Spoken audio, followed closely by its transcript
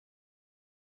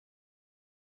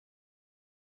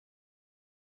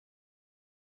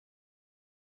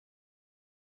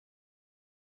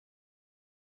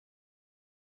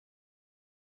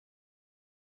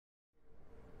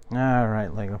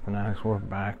Alright, Lego Fanatics, we're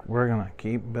back. We're gonna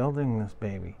keep building this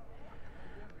baby.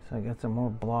 So I got some more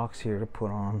blocks here to put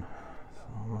on. So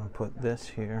I'm gonna put this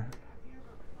here,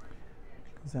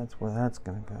 because that's where that's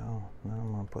gonna go. Then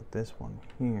I'm gonna put this one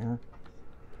here,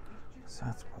 because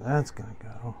that's where that's gonna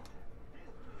go.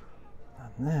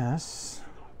 And this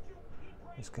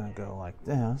is gonna go like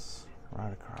this,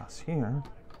 right across here.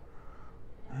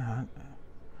 And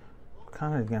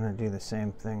kind of going to do the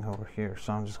same thing over here,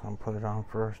 so I'm just going to put it on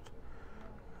first.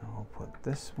 And we'll put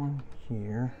this one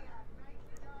here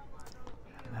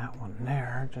and that one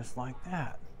there, just like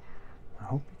that. I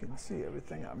hope you can see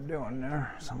everything I'm doing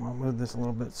there. So I'm going to move this a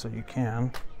little bit so you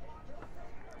can.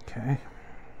 Okay,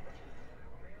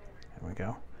 there we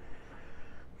go.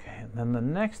 Okay, and then the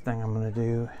next thing I'm going to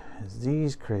do is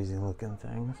these crazy looking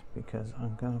things, because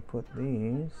I'm going to put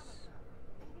these.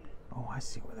 Oh, I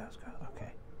see where those go.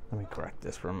 Okay. Let me correct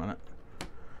this for a minute.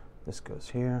 This goes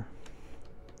here.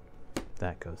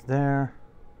 That goes there.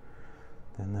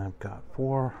 Then I've got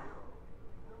 4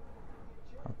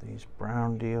 of these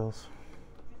brown deals.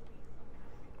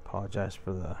 Apologize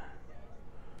for the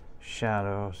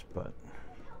shadows, but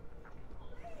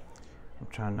I'm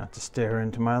trying not to stare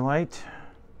into my light.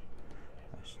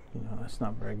 You know, that's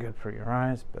not very good for your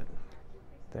eyes, but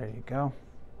there you go.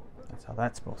 That's how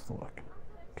that's supposed to look.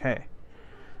 Okay.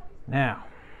 Now,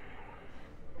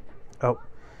 oh,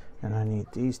 and I need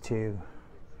these two,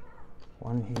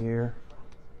 one here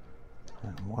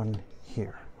and one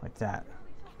here, like that.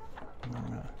 I'm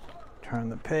going to turn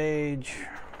the page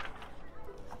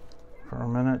for a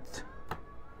minute.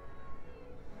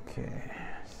 Okay,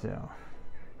 so,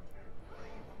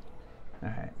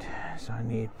 alright, so I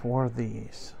need 4 of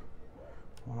these.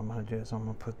 What I'm going to do is I'm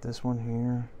going to put this one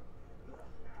here,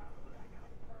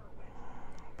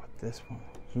 put this one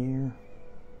here,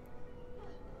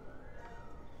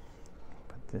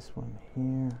 this one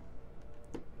here.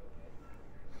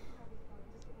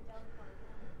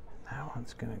 That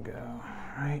one's gonna go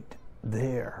right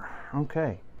there.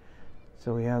 Okay,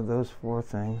 so we have those 4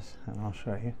 things, and I'll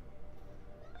show you.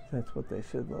 That's what they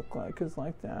should look like, is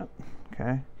like that.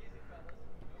 Okay,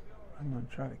 I'm gonna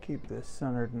try to keep this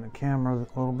centered in the camera a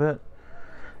little bit.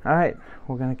 All right,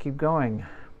 we're gonna keep going.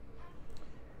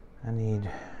 I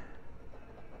need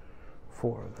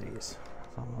 4 of these,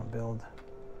 so I'm gonna build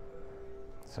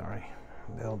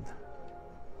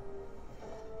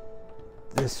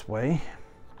this way,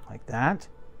 like that.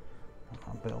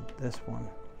 I'll build this one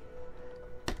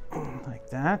like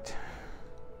that.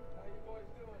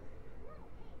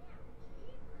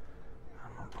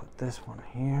 I'm gonna put this one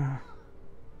here,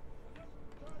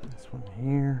 this one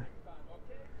here,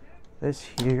 this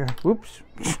here, whoops,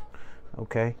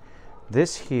 okay,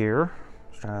 this here,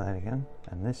 let's try that again,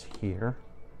 and this here.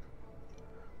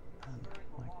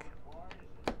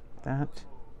 That,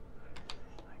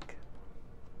 like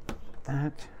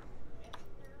that,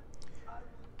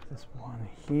 this one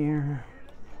here,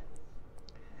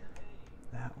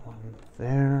 that one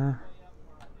there,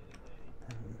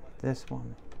 and this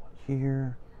one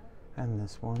here, and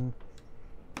this one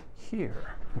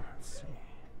here. Let's see.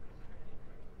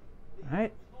 All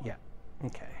right, yeah,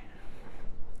 okay.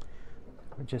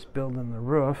 We're just building the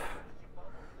roof.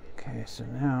 Okay, so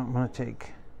now I'm going to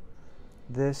take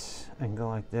this and go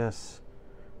like this,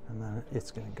 and then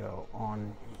it's going to go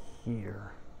on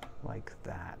here like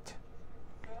that.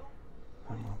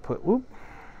 I'm going to put, whoop,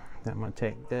 then I'm going to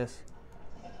take this,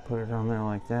 put it on there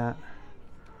like that,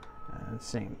 and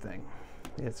same thing,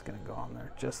 it's going to go on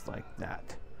there just like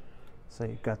that. So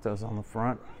you've got those on the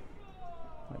front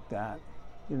like that,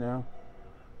 you know,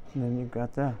 and then you've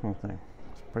got that whole thing.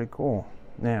 It's pretty cool.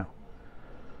 Now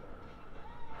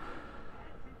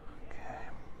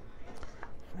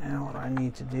what I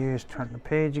need to do is turn the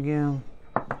page again.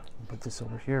 Put this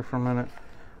over here for a minute.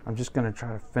 I'm just going to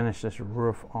try to finish this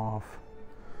roof off.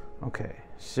 Okay,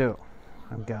 so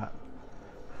I've got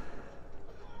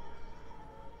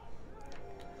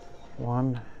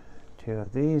 1, 2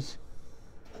 of these,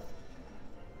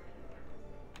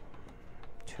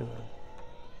 2 of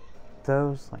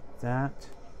those, like that.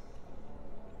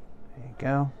 There you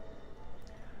go.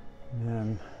 And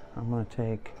then I'm going to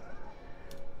take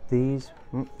these,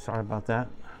 sorry about that,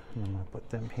 I'm going to put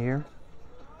them here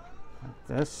like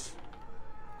this.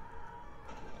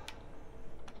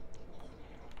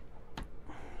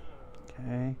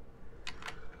 Okay,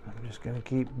 I'm just going to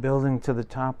keep building to the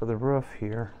top of the roof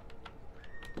here.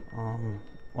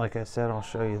 Like I said, I'll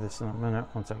show you this in a minute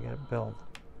once I get it built.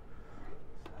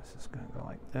 This is going to go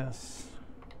like this,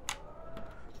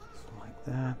 like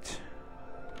that.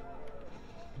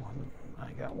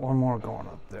 I got one more going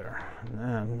up there, and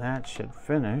then that should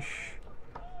finish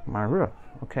my roof.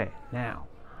 Okay, now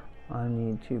I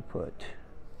need to put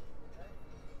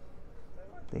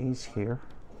these here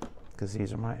because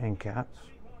these are my end caps.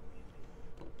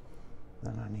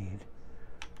 Then I need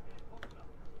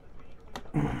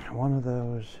one of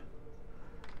those,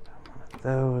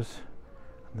 and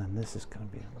then this is going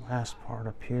to be the last part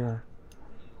up here,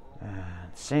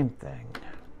 and same thing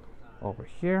over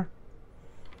here,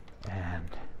 and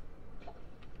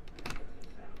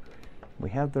we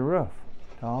have the roof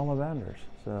to Ollivanders.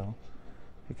 So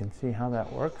you can see how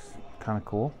that works. Kind of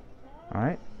cool. All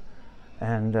right,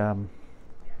 and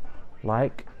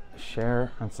like,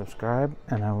 share, and subscribe,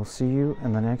 and I will see you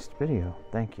in the next video.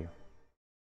 Thank you.